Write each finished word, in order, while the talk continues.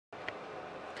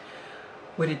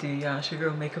What it do, y'all? It's your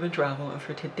girl Makeup and Travel, and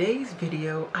for today's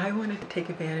video I wanted to take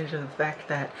advantage of the fact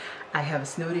that I have a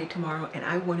snow day tomorrow and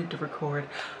I wanted to record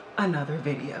another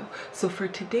video. So for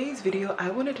today's video I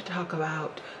wanted to talk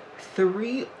about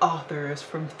 3 authors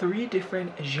from 3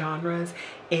 different genres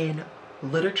in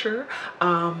literature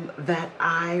that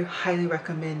I highly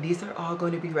recommend. These are all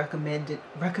going to be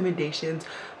recommendations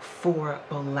for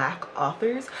Black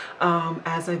authors.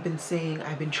 As I've been saying,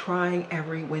 I've been trying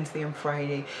every Wednesday and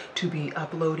Friday to be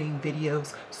uploading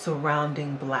videos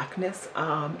surrounding Blackness,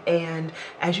 and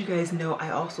as you guys know, I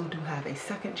also do have a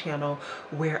second channel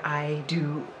where I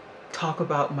do talk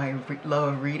about my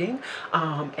love of reading,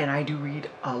 and I do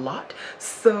read a lot.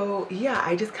 So yeah,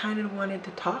 I just kind of wanted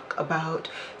to talk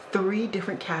about 3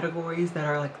 different categories that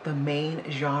are like the main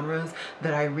genres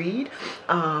that I read,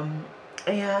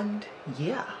 and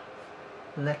yeah,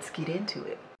 let's get into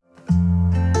it.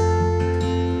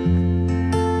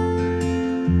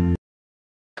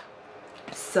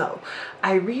 So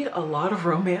I read a lot of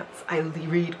romance, I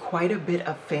read quite a bit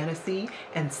of fantasy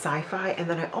and sci-fi, and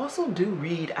then I also do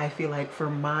read, I feel like for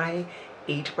my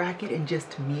age bracket and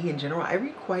just me in general, I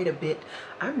read quite a bit.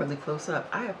 I'm really close up,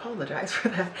 I apologize for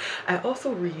that. I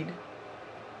also read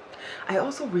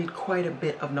quite a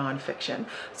bit of nonfiction.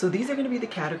 So these are going to be the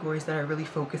categories that I really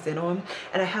focus in on,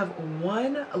 and I have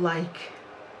one like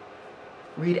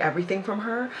read everything from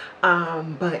her,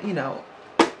 but you know,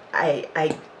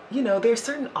 you know, there's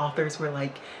certain authors where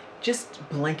like just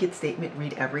blanket statement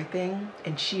read everything,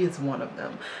 and she is one of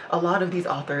them. A lot of these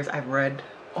authors I've read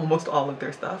almost all of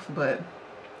their stuff, but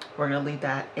we're gonna leave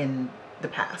that in the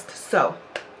past. So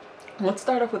let's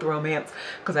start off with romance,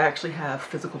 because I actually have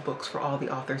physical books for all the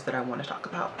authors that I want to talk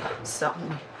about. So let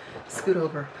me scoot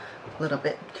over a little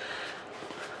bit.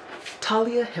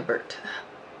 Talia Hibbert.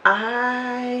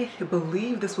 I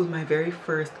believe this was my very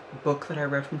first book that I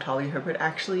read from Talia Hibbert,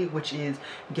 actually, which is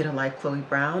Get a Life, Chloe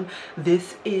Brown.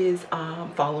 This is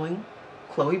following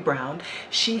Chloe Brown.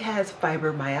 She has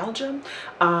fibromyalgia,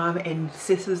 and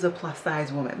this is a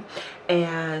plus-size woman,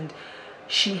 and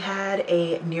she had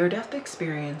a near-death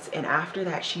experience, and after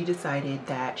that she decided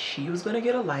that she was going to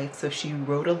get a life. So she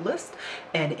wrote a list,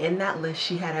 and in that list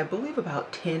she had, I believe,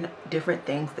 about 10 different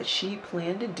things that she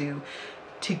planned to do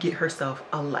to get herself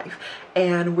a life,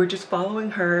 and we're just following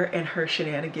her and her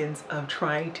shenanigans of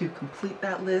trying to complete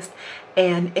that list.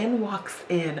 And in walks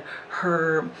in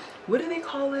her, what do they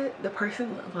call it, the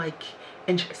person like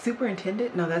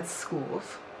superintendent? No, that's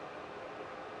schools.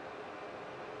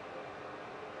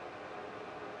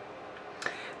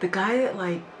 The guy that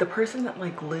like, the person that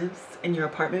like lives in your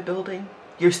apartment building,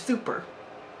 your super.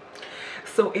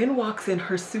 So in walks in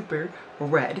her super,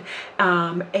 Red,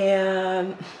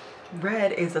 and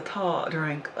Red is a tall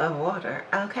drink of water,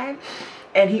 okay?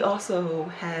 And he also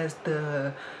has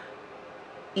the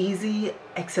easy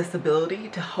accessibility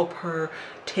to help her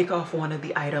take off one of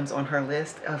the items on her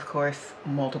list. Of course,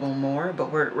 multiple more,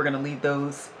 but we're gonna leave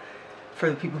those for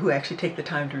the people who actually take the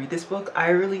time to read this book. I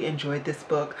really enjoyed this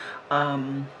book.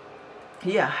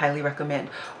 Yeah, highly recommend.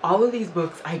 All of these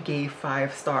books I gave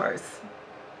 5 stars.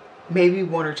 Maybe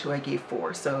 1 or 2 I gave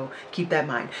 4, so keep that in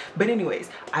mind. But anyways,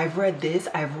 I've read this.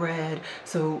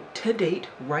 So to date,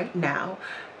 right now,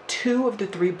 2 of the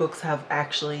 3 books have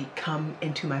actually come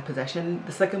into my possession.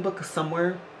 The second book is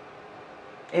somewhere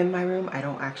in my room. I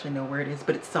don't actually know where it is,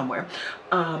 but it's somewhere.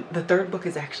 The third book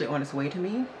is actually on its way to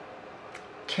me.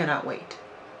 Cannot wait.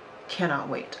 Cannot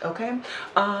wait, okay?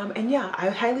 And yeah, I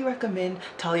highly recommend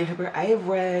Talia Hibbert. I have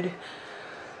read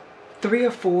 3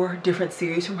 or 4 different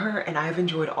series from her, and I've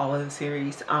enjoyed all of the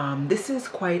series. This is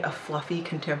quite a fluffy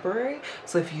contemporary,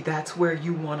 so if that's where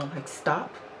you want to like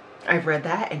stop, I've read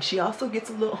that. And she also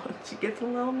gets a little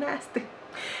nasty,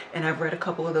 and I've read a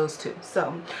couple of those too.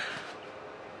 So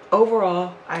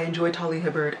overall, I enjoy Talia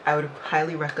Hibbert. I would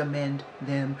highly recommend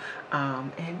them,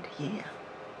 and yeah.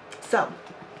 So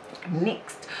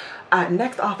next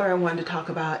author I wanted to talk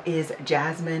about is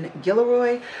Jasmine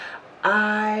Guillory.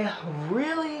 I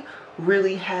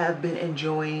really have been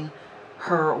enjoying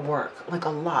her work like a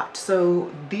lot.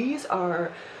 So these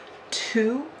are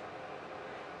 2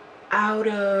 out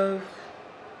of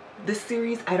this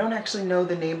series. I don't actually know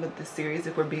the name of the series,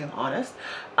 if we're being honest,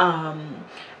 and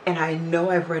I know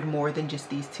I've read more than just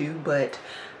these 2, but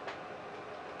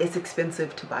it's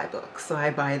expensive to buy books, so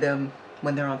I buy them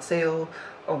when they're on sale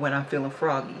or when I'm feeling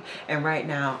froggy, and right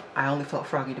now I only felt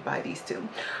froggy to buy these 2.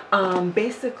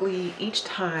 Basically, each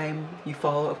time you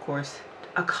follow, of course,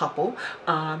 a couple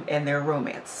and their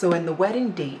romance. So in The Wedding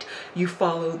Date, you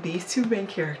follow these 2 main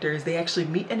characters. They actually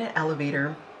meet in an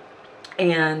elevator,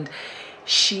 and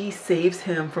she saves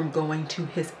him from going to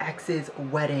his ex's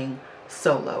wedding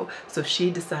solo. So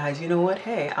she decides, you know what,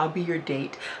 hey, I'll be your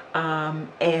date.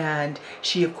 And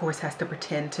she of course has to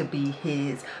pretend to be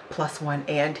his plus one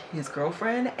and his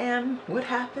girlfriend. And what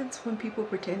happens when people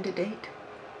pretend to date?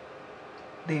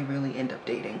 They really end up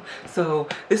dating. So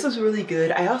this was really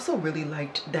good. I also really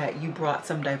liked that you brought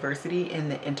some diversity in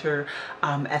the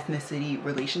ethnicity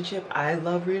relationship. I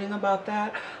love reading about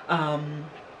that. And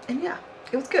yeah,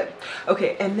 it was good.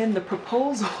 Okay, and then the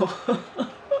proposal.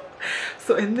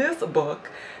 So in this book,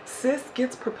 sis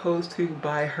gets proposed to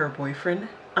by her boyfriend.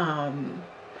 And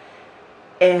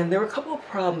there were a couple of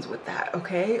problems with that,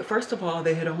 okay? First of all,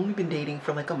 they had only been dating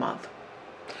for like a month.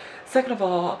 Second of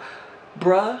all,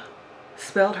 bruh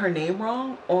spelled her name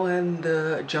wrong on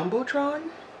the Jumbotron.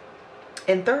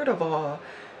 And third of all,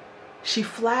 she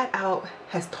flat out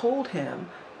has told him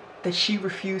that she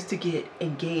refused to get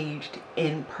engaged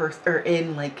in person or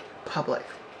in like public.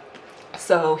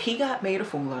 So he got made a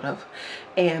fool out of,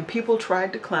 and people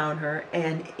tried to clown her,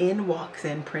 and in walks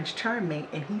in Prince Charming,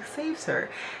 and he saves her,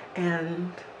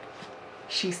 and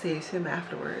she saves him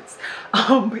afterwards.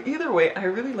 But either way, I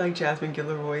really like Jasmine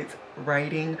Guillory's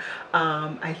writing.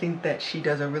 I think that she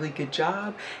does a really good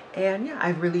job, and yeah,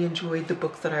 I've really enjoyed the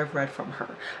books that I've read from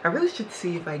her. I really should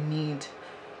see if I need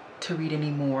to read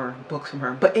any more books from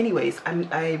her. But anyways,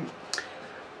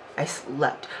 I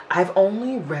slept. I've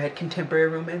only read contemporary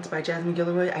romance by Jasmine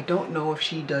Guillory. I don't know if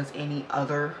she does any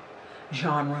other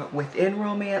genre within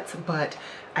romance, but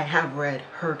I have read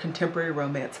her contemporary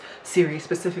romance series,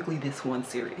 specifically this one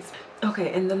series.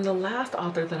 Okay, and then the last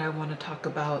author that I want to talk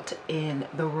about in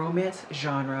the romance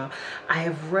genre, I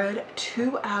have read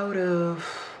 2 out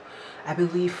of, I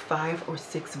believe, 5 or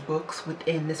 6 books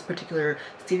within this particular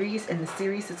series, and the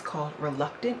series is called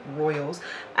Reluctant Royals.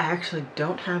 I actually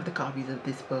don't have the copies of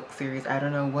this book series. I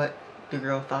don't know what the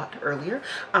girl thought earlier,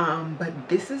 but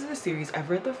this is a series. I've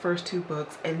read the first 2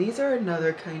 books, and these are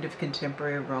another kind of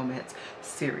contemporary romance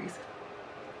series.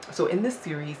 So in this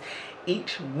series,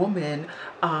 each woman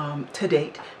to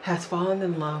date has fallen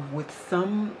in love with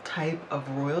some type of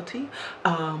royalty,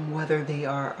 whether they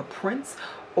are a prince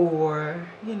or,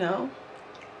 you know,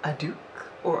 a duke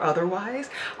or otherwise,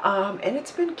 and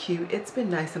it's been cute. It's been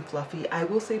nice and fluffy. I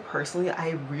will say personally,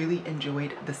 I really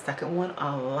enjoyed the second one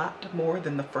a lot more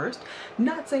than the first.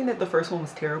 Not saying that the first one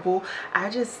was terrible.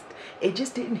 It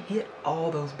just didn't hit all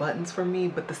those buttons for me,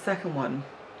 but the second one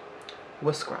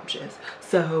was scrumptious.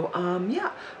 So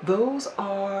yeah, those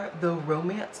are the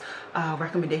romance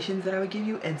recommendations that I would give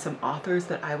you, and some authors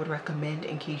that I would recommend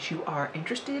in case you are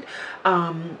interested.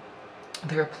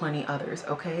 There are plenty others,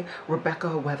 okay? Rebecca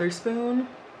Weatherspoon,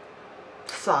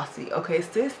 saucy, okay?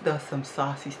 Sis does some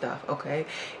saucy stuff, okay?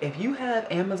 If you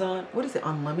have Amazon, what is it,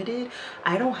 Unlimited?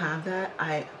 I don't have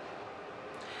that.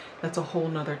 That's a whole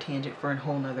nother tangent for a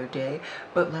whole nother day.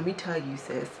 But let me tell you,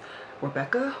 sis,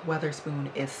 Rebecca Weatherspoon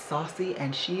is saucy,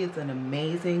 and she is an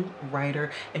amazing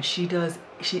writer, and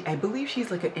I believe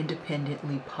she's like an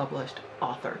independently published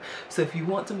author. So if you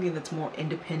want something that's more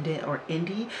independent or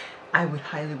indie, I would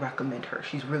highly recommend her.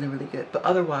 She's really, really good. But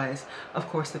otherwise, of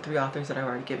course, the 3 authors that I've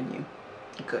already given you,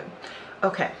 good.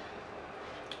 Okay,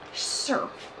 so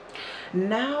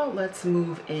now let's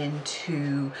move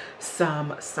into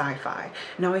some sci-fi.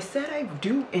 Now I said I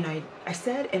do, and I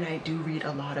said I do read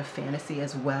a lot of fantasy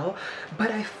as well,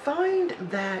 but I find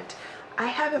that I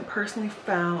haven't personally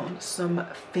found some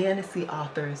fantasy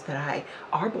authors that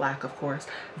are Black, of course,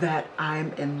 that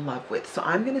I'm in love with. So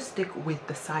I'm gonna stick with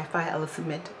the sci-fi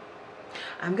element.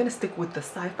 I'm gonna stick with the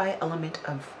sci-fi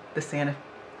element of the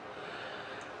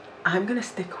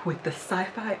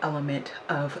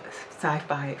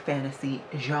sci-fi fantasy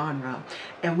genre,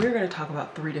 and we're going to talk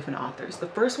about 3 different authors. The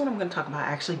first one I'm going to talk about,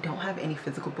 I actually don't have any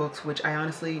physical books, which I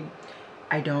honestly,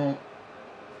 I don't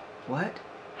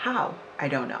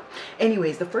know.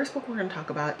 Anyways, the first book we're going to talk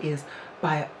about is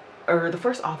the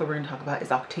first author we're going to talk about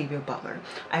is Octavia Butler.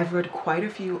 I've read quite a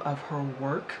few of her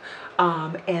work,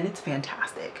 and it's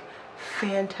fantastic.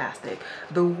 Fantastic.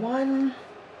 The one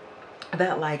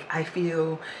that, like, I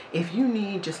feel if you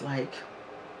need just like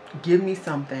give me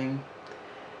something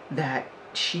that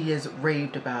she is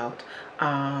raved about,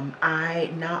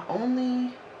 I not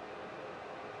only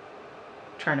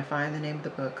trying to find the name of the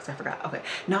book because I forgot. Okay,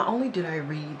 not only did I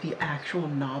read the actual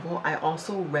novel, I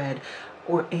also read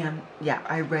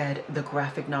I read the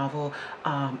graphic novel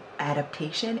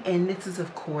adaptation, and this is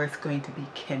of course going to be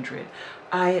Kindred.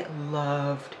 I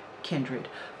loved Kindred,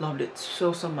 loved it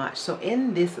so much. So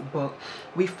in this book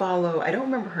we follow, I don't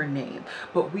remember her name,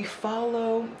 but we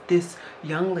follow this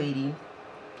young lady.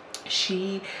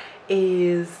 She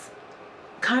is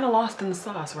kind of lost in the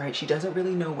sauce, right? She doesn't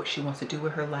really know what she wants to do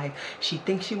with her life. She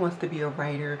thinks she wants to be a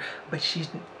writer, but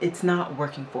it's not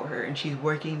working for her, and she's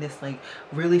working this like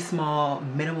really small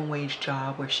minimum wage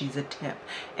job where she's a temp.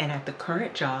 And at the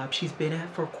current job she's been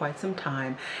at for quite some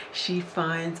time, she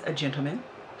finds a gentleman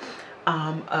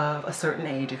of a certain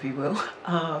age, if you will,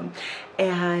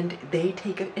 and they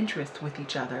take an interest with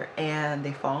each other, and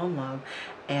they fall in love,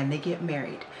 and they get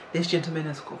married. This gentleman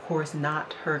is, of course,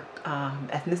 not her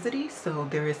ethnicity, so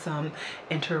there is some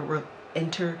inter-ethnic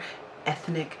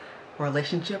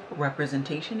relationship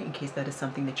representation, in case that is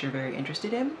something that you're very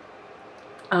interested in.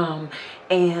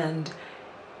 And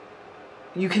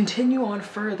you continue on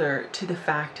further to the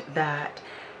fact that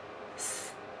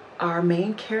our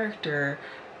main character,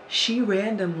 she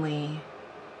randomly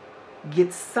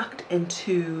gets sucked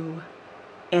into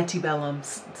antebellum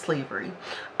slavery,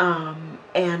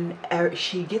 and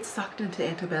she gets sucked into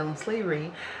antebellum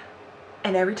slavery,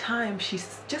 and every time she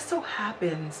just so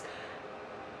happens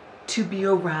to be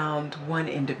around one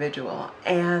individual,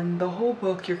 and the whole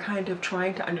book you're kind of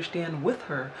trying to understand with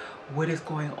her what is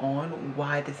going on,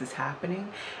 why this is happening,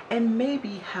 and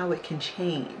maybe how it can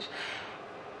change.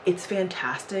 It's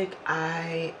fantastic.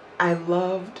 I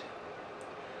loved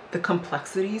the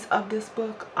complexities of this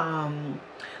book.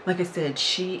 Like I said,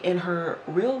 she, in her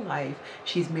real life,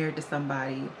 she's married to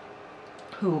somebody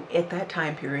who at that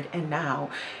time period, and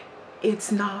now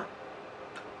it's not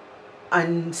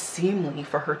unseemly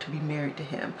for her to be married to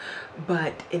him,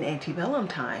 but in antebellum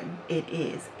time it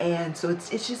is. And so it's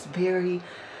just very,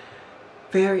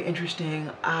 very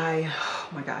interesting. Oh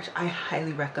my gosh, I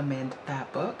highly recommend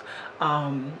that book,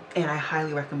 and I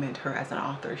highly recommend her as an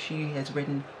author. She has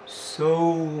written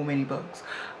so many books,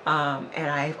 and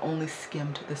I've only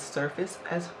skimmed the surface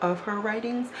of her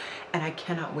writings, and I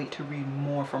cannot wait to read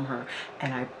more from her,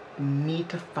 and I need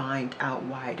to find out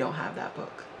why I don't have that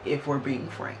book, if we're being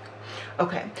frank.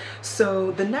 Okay,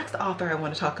 so the next author I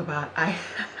want to talk about, I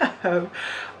have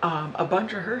a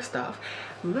bunch of her stuff.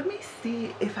 Let me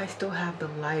see if I still have the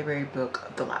library book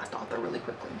of the last author really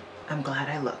quickly. I'm glad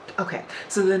I looked. Okay,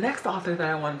 so the next author that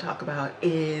I want to talk about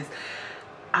is,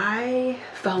 I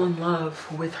fell in love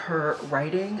with her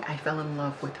writing. I fell in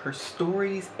love with her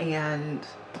stories, and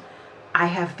I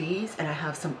have these and I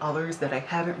have some others that I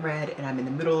haven't read and I'm in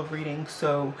the middle of reading,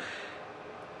 so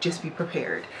just be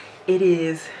prepared. It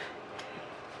is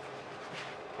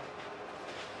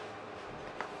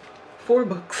 4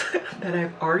 books that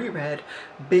I've already read,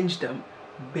 binged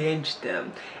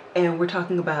them, and we're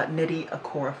talking about Nnedi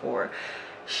Okorafor.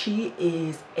 She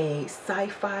is a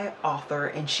sci-fi author,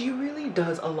 and she really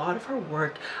does a lot of her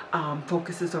work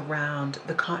focuses around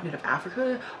the continent of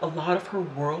Africa. A lot of her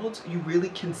worlds, you really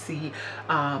can see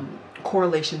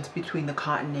correlations between the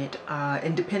continent,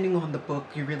 and depending on the book,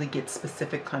 you really get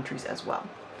specific countries as well.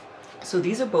 So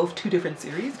these are both 2 different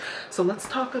series. So let's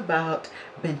talk about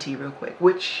Fenty real quick,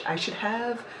 which I should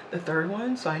have the 3rd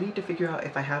one. So I need to figure out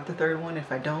if I have the 3rd one.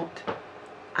 If I don't,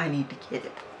 I need to get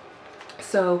it.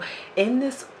 So in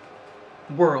this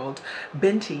world,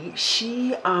 Fenty,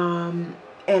 she and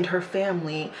her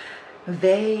family,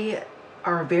 they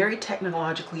are very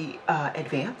technologically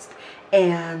advanced,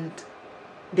 and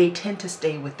they tend to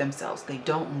stay with themselves. They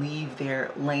don't leave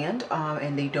their land,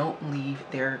 and they don't leave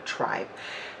their tribe.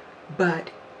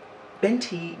 But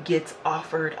Fenty gets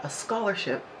offered a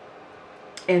scholarship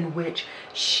in which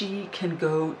she can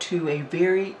go to a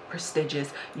very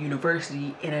prestigious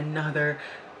university in another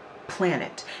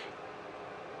planet,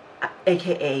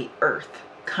 aka Earth,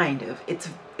 kind of.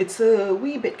 It's a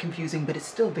wee bit confusing, but it's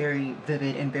still very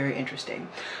vivid and very interesting.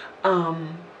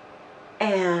 And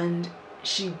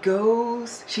she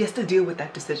has to deal with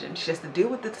that decision. She has to deal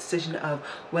with the decision of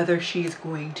whether she is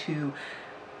going to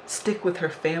stick with her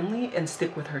family and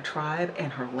stick with her tribe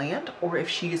and her land, or if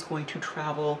she is going to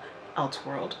travel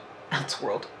elsewhere.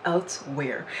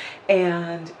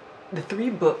 And the 3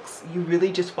 books, you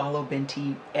really just follow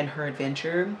Fenty and her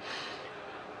adventure.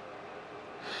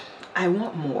 I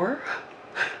want more.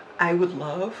 I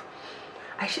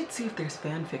should see if there's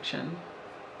fan fiction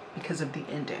because of the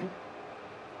ending.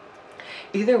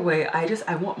 Either way,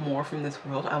 I want more from this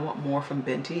world. I want more from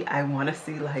Fenty. I want to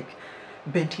see like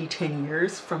Fenty 10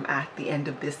 years from at the end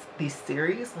of these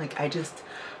series. Like I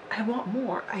want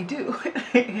more. I do.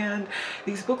 And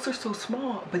these books are so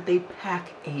small, but they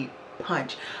pack a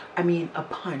punch. I mean, a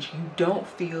punch. You don't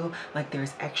feel like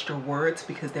there's extra words,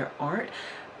 because there aren't.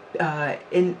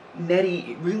 And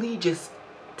Nnedi really just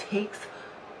takes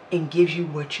and gives you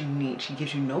what you need. She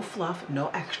gives you no fluff, no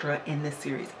extra in this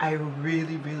series. I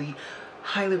really, really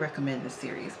highly recommend this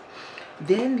series.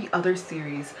 Then the other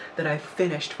series that I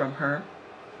finished from her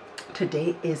to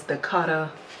date is the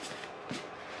Kata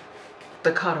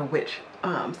the Kata Witch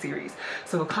series.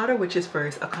 So Kata Witch is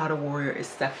first, a Kata Warrior is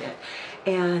second.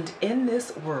 And in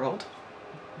this world,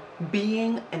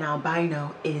 being an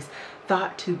albino is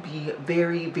thought to be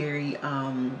very, very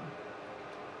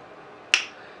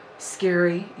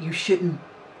scary. You shouldn't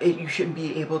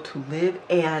be able to live.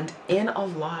 And in a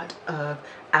lot of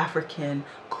African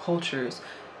cultures,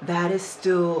 that is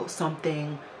still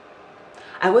something.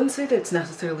 I wouldn't say that it's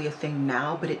necessarily a thing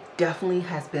now, but it definitely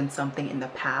has been something in the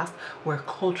past where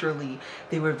culturally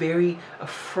they were very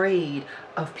afraid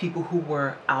of people who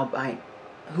were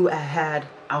who had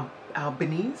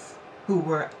albinos, who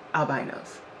were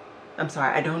albinos. I'm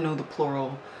sorry, I don't know the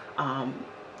plural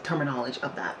terminology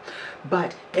of that.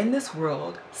 But in this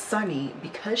world, Sunny,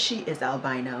 because she is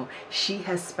albino, she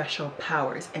has special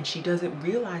powers, and she doesn't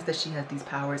realize that she has these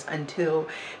powers until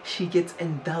she gets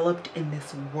enveloped in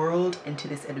this world, into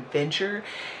this adventure,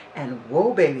 and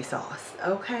whoa, baby sauce.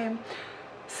 Okay,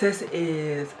 sis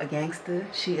is a gangster,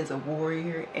 she is a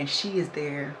warrior, and she is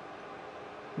there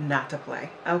not to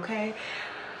play. Okay,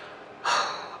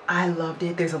 I loved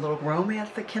it. There's a little romance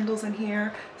that kindles in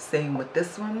here. Same with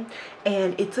this one.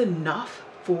 And it's enough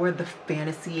for the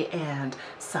fantasy and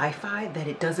sci-fi that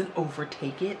it doesn't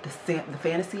overtake it. The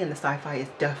fantasy and the sci-fi is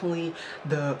definitely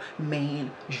the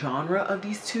main genre of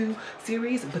these two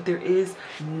series, but there is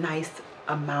nice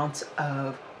amounts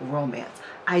of romance.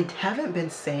 I haven't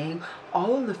been saying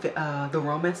all of the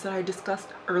romance that I discussed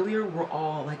earlier were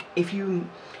all like, if you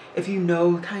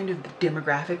know kind of the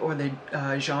demographic or the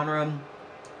genre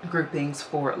groupings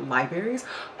for libraries,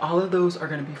 all of those are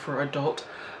going to be for adult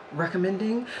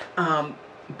recommending.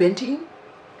 Fenty,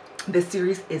 this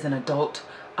series is an adult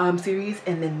series,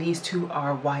 and then these two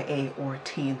are YA or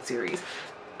teen series.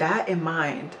 That in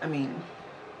mind, I mean,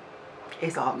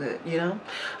 it's all good, you know.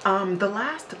 The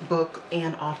last book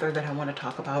and author that I want to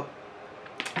talk about,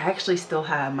 I actually still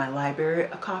have my library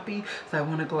a copy, so I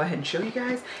want to go ahead and show you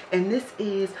guys, and this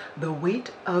is The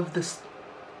Weight of the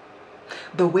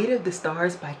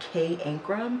Stars by Kay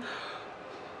Ankrum.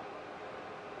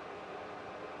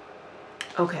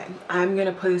 Okay, I'm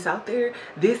gonna put this out there.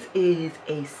 This is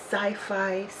a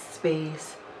sci-fi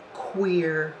space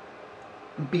queer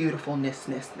beautifulness.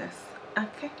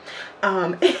 Okay.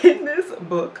 In this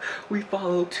book, we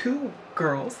follow two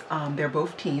girls. They're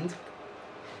both teens,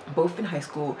 both in high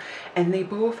school, and they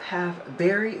both have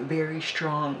very, very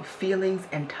strong feelings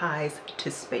and ties to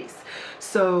space.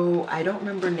 So I don't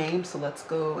remember names, so let's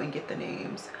go and get the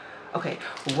names. Okay,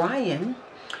 Ryan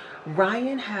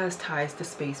has ties to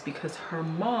space because her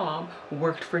mom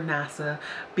worked for NASA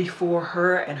before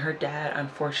her and her dad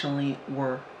unfortunately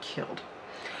were killed.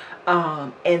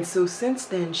 And so since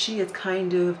then, she has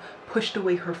kind of pushed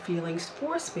away her feelings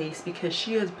for space because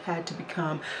she has had to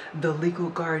become the legal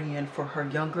guardian for her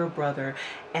younger brother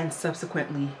and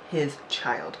subsequently his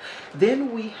child.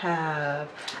 Then we have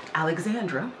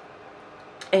Alexandra,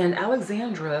 and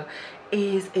Alexandra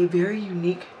is a very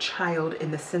unique child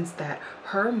in the sense that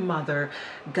her mother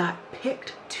got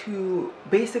picked to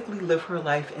basically live her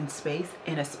life in space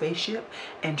in a spaceship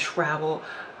and travel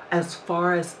as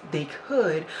far as they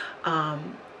could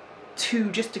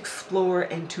to just explore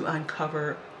and to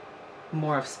uncover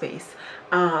more of space.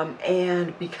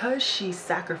 And because she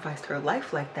sacrificed her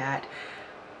life like that,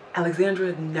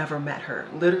 Alexandra never met her.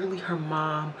 Literally, her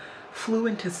mom flew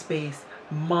into space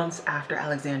months after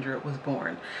Alexandra was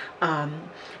born.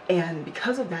 And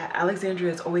because of that, Alexandra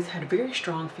has always had very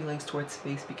strong feelings towards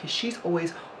space because she's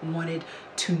always wanted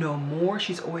to know more.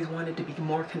 She's always wanted to be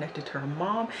more connected to her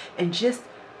mom and just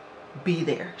be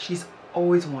there. She's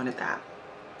always wanted that.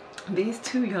 These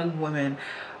two young women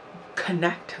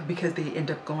connect because they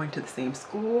end up going to the same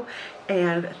school,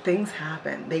 and things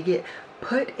happen. They get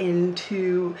put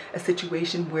into a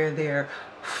situation where they're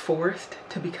forced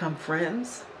to become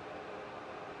friends,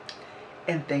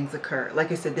 and things occur.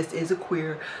 Like I said, this is a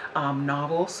queer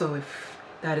novel, so if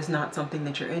that is not something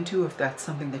that you're into, if that's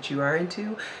something that you are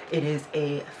into, it is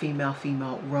a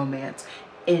female-female romance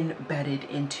embedded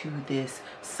into this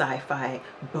sci-fi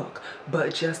book.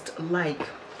 But just like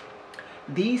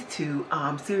these two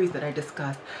series that I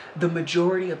discussed, the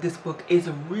majority of this book is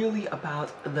really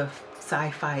about the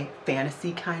sci-fi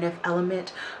fantasy kind of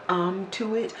element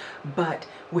to it, but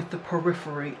with the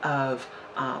periphery of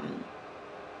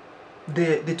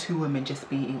the two women just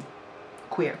being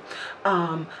queer.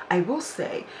 I will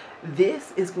say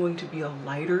this is going to be a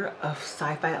lighter of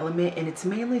sci-fi element, and it's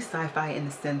mainly sci-fi in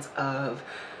the sense of,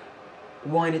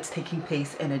 one, it's taking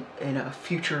place in a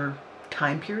future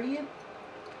time period,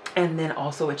 and then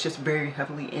also it's just very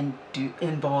heavily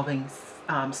involving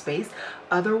space.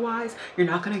 Otherwise, you're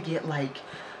not going to get like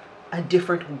a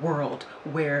different world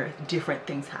where different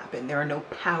things happen. There are no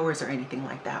powers or anything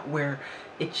like that, where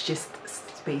it's just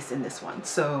space in this one.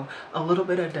 So a little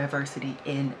bit of diversity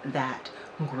in that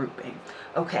grouping.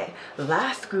 Okay,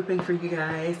 last grouping for you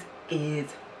guys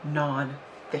is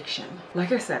non-fiction.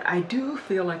 Like I said, I do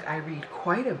feel like I read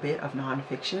quite a bit of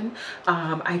non-fiction.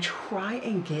 I try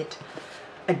and get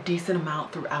a decent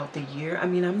amount throughout the year. I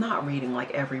mean, I'm not reading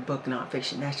like every book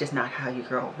nonfiction. That's just not how your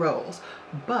girl rolls.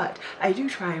 But I do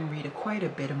try and read quite a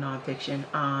bit of nonfiction.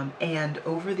 And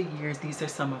over the years, these are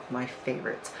some of my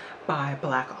favorites by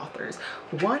Black authors.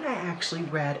 One I actually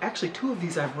read, actually two of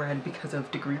these I've read because of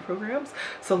degree programs.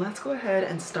 So let's go ahead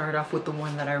and start off with the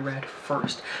one that I read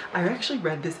first. I actually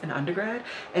read this in undergrad,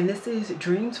 and this is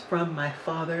Dreams from My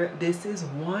Father. This is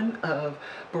one of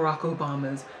Barack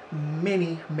Obama's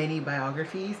many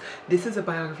biographies. This is a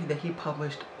biography that he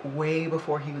published way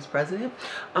before he was president,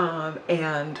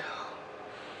 and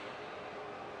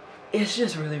it's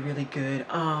just really good.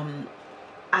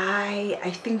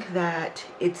 I think that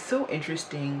it's so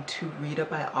interesting to read a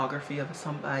biography of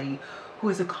somebody who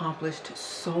has accomplished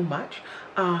so much,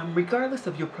 regardless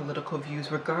of your political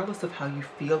views, regardless of how you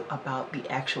feel about the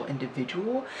actual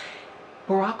individual.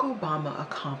 Barack Obama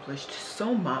accomplished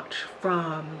so much,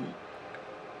 from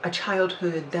a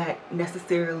childhood that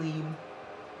necessarily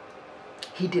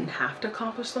he didn't have to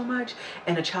accomplish so much,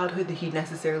 and a childhood that he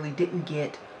necessarily didn't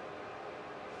get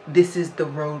this is the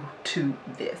road to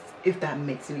this, if that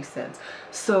makes any sense.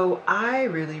 So I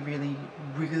really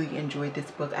enjoyed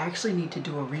this book. I actually need to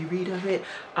do a reread of it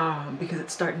because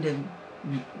it's starting to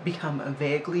become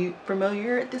vaguely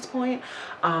familiar at this point.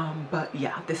 But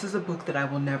yeah, this is a book that I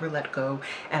will never let go,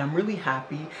 and I'm really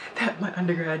happy that my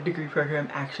undergrad degree program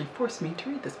actually forced me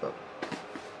to read this book.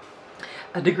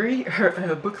 A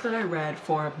book that I read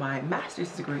for my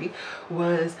master's degree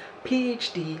was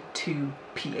PhD to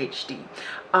PhD.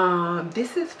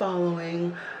 This is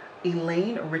following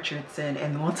Elaine Richardson,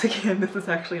 and once again, this is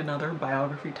actually another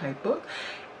biography type book.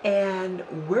 And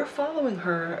we're following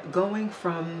her going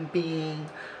from being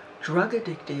drug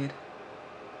addicted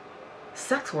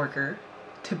sex worker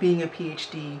to being a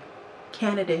PhD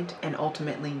candidate and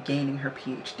ultimately gaining her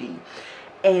PhD.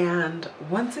 And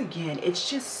once again, it's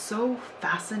just so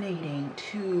fascinating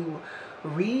to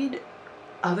read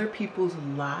other people's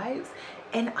lives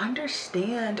and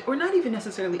understand, or not even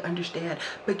necessarily understand,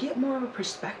 but get more of a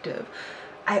perspective.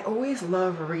 I always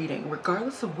love reading,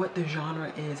 regardless of what the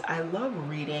genre is. I love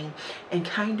reading and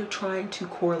kind of trying to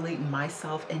correlate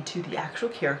myself into the actual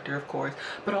character, of course,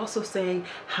 but also saying,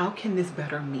 how can this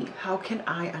better me? How can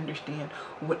I understand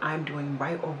what I'm doing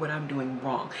right or what I'm doing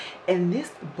wrong? And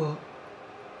this book,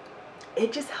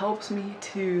 it just helps me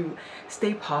to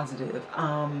stay positive.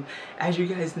 As you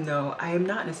guys know, I am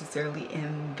not necessarily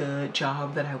in the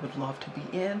job that I would love to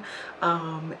be in,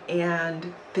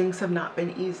 and things have not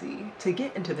been easy to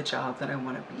get into the job that I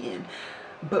want to be in.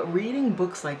 But reading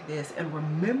books like this and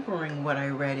remembering what I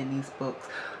read in these books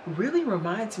really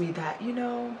reminds me that, you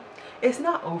know, it's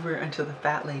not over until the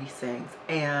fat lady sings,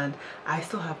 and I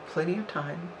still have plenty of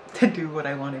time to do what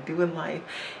I want to do in life.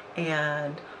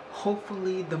 And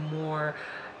hopefully the more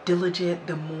diligent,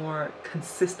 the more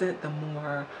consistent, the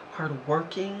more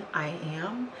hardworking I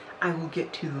am, I will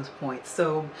get to those points.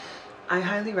 So I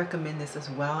highly recommend this as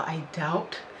well. I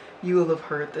doubt you will have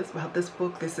heard about this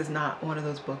book. This is not one of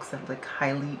those books that like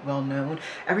highly well known.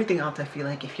 Everything else, I feel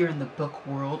like if you're in the book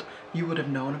world, you would have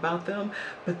known about them.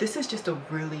 But this is just a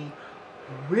really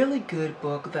good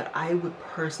book that I would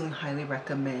personally highly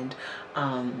recommend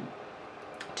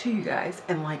to you guys.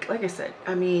 And like I said,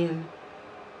 I mean,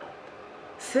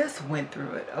 sis went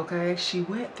through it, okay? She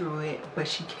went through it, but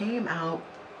she came out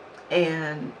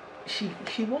and she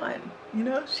won, you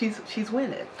know? She's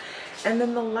winning. And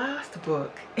then the last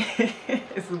book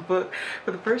is a book,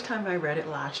 for the first time I read it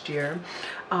last year,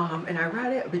 and I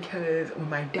read it because when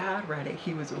my dad read it,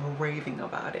 he was raving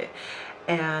about it,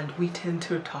 and we tend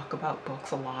to talk about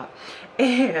books a lot,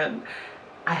 and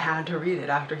I had to read it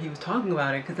after he was talking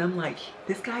about it, because I'm like,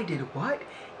 this guy did what?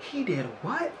 He did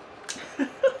what?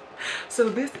 So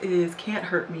this is Can't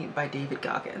Hurt Me by David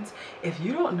Goggins. If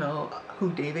you don't know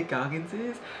who David Goggins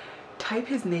is, type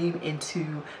his name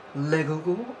into Le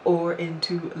Google or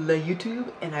into Le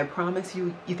YouTube, and I promise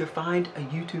you either find a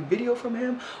YouTube video from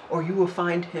him or you will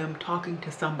find him talking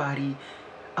to somebody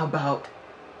about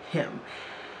him.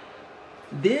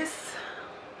 This,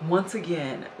 once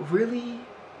again, really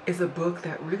is a book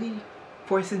that really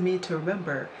forces me to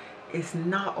remember it's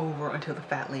not over until the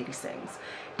fat lady sings.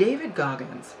 David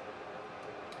Goggins,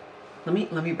 let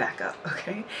me back up,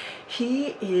 okay?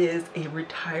 He is a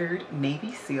retired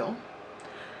Navy SEAL.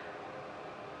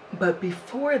 But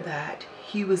before that,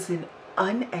 he was an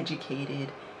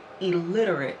uneducated,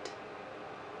 illiterate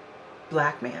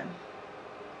black man.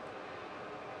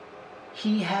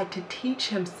 He had to teach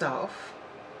himself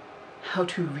how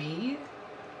to read,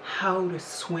 how to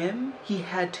swim. He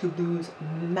had to lose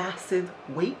massive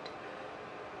weight.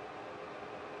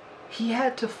 He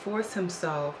had to force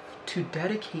himself to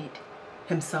dedicate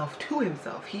himself to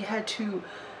himself. He had to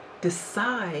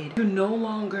decide to no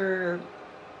longer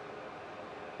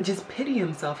just pity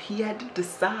himself. He had to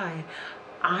decide,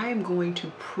 I'm going to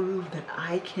prove that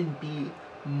I can be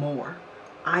more.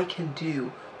 I can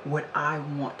do what I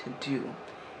want to do.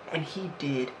 And he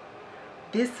did.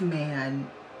 This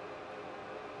man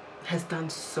has done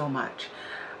so much.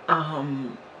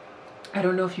 I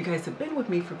don't know if you guys have been with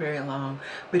me for very long,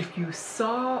 but if you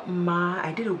saw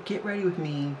I did a get ready with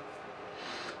me,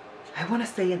 I want to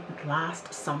say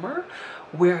last summer,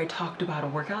 where I talked about a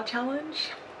workout challenge.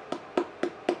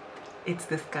 It's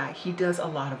this guy. He does a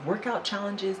lot of workout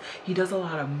challenges. He does a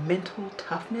lot of mental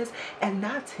toughness, and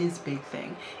that's his big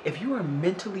thing. If you are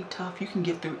mentally tough, you can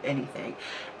get through anything.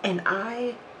 And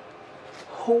I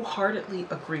wholeheartedly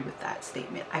agree with that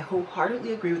statement. I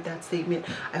wholeheartedly agree with that statement.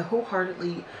 I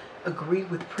wholeheartedly agree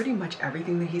with pretty much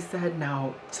everything that he said.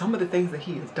 Now, some of the things that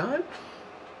he has done,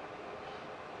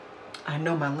 I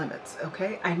know my limits,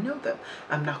 okay? I know them.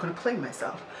 I'm not going to play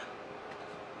myself.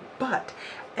 But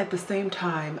at the same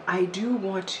time, I do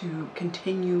want to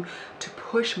continue to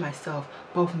push myself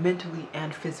both mentally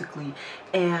and physically.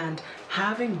 And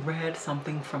having read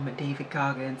something from a David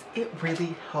Goggins, it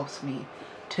really helps me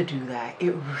to do that.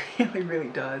 It really, really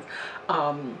does.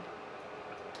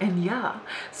 And yeah,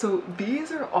 so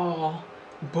these are all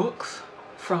books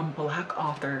from Black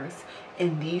authors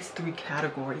in these 3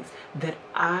 categories that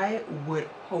I would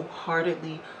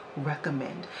wholeheartedly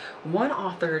recommend. One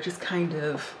author, just kind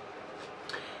of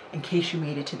in case you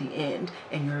made it to the end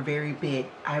and you're very big,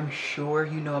 I'm sure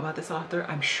you know about this author.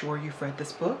 I'm sure you've read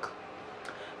this book,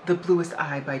 The Bluest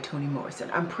Eye by Toni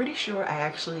Morrison. I'm pretty sure I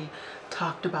actually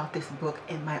talked about this book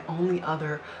in my only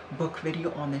other book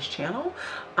video on this channel.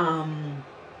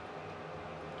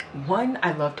 One,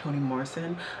 I love Toni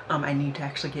Morrison. I need to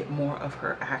actually get more of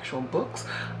her actual books.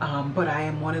 But I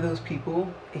am one of those people,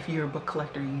 if you're a book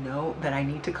collector, you know that I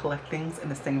need to collect things in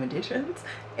the same editions.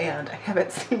 And I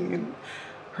haven't seen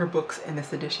her books in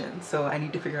this edition. So I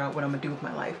need to figure out what I'm gonna do with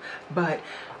my life. But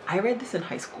I read this in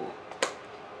high school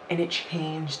and it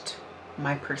changed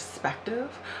my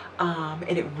perspective.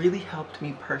 And it really helped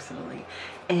me personally.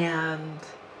 And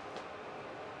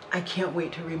I can't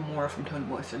wait to read more from Toni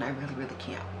Morrison. I really, really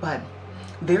can't. But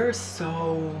there are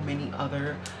so many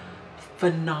other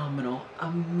phenomenal,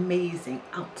 amazing,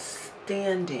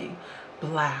 outstanding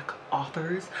Black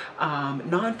authors.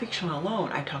 Non-fiction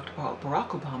alone, I talked about Barack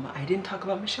Obama. I didn't talk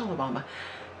about Michelle Obama,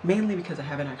 mainly because I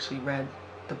haven't actually read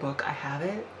the book. I have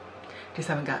it, just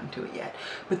haven't gotten to it yet.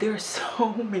 But there are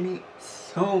so many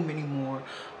more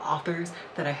authors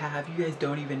that I have. You guys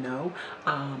don't even know.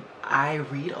 I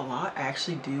read a lot. I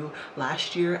actually do.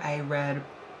 Last year I read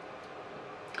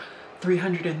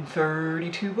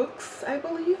 332 books, I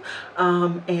believe.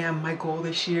 And my goal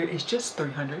this year is just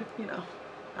 300. You know,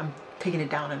 I'm taking it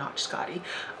down a notch, Scotty.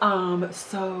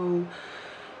 So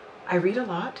I read a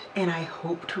lot, and I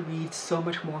hope to read so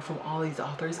much more from all these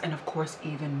authors, and of course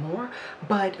even more.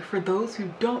 But for those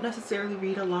who don't necessarily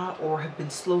read a lot or have been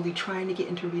slowly trying to get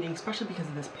into reading, especially because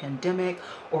of this pandemic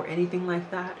or anything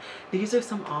like that, these are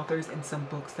some authors and some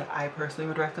books that I personally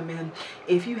would recommend.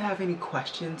 If you have any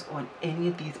questions on any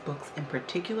of these books in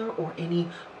particular, or any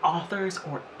authors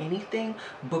or anything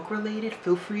book related,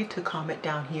 feel free to comment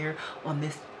down here on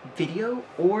this video,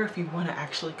 or if you want to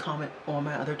actually comment on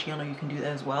my other channel, you can do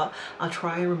that as well. I'll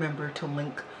try and remember to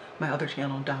link my other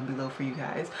channel down below for you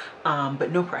guys,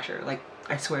 but no pressure. Like,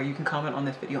 I swear you can comment on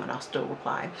this video and I'll still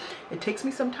reply. It takes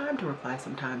me some time to reply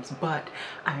sometimes, but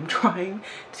I'm trying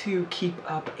to keep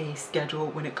up a schedule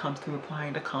when it comes to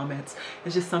replying to comments.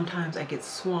 It's just sometimes I get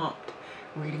swamped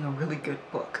reading a really good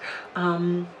book.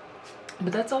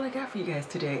 But that's all I got for you guys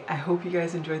today. I hope you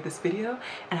guys enjoyed this video,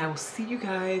 and I will see you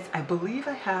guys. I believe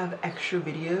I have extra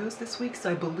videos this week,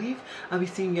 so I believe I'll be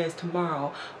seeing you guys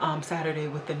tomorrow, Saturday,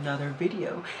 with another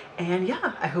video. And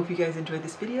yeah, I hope you guys enjoyed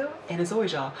this video. And as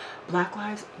always, y'all, Black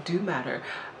lives do matter.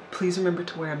 Please remember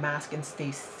to wear a mask and stay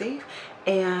safe.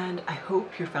 And I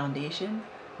hope your foundation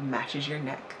matches your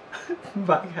neck.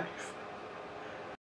 Bye, guys.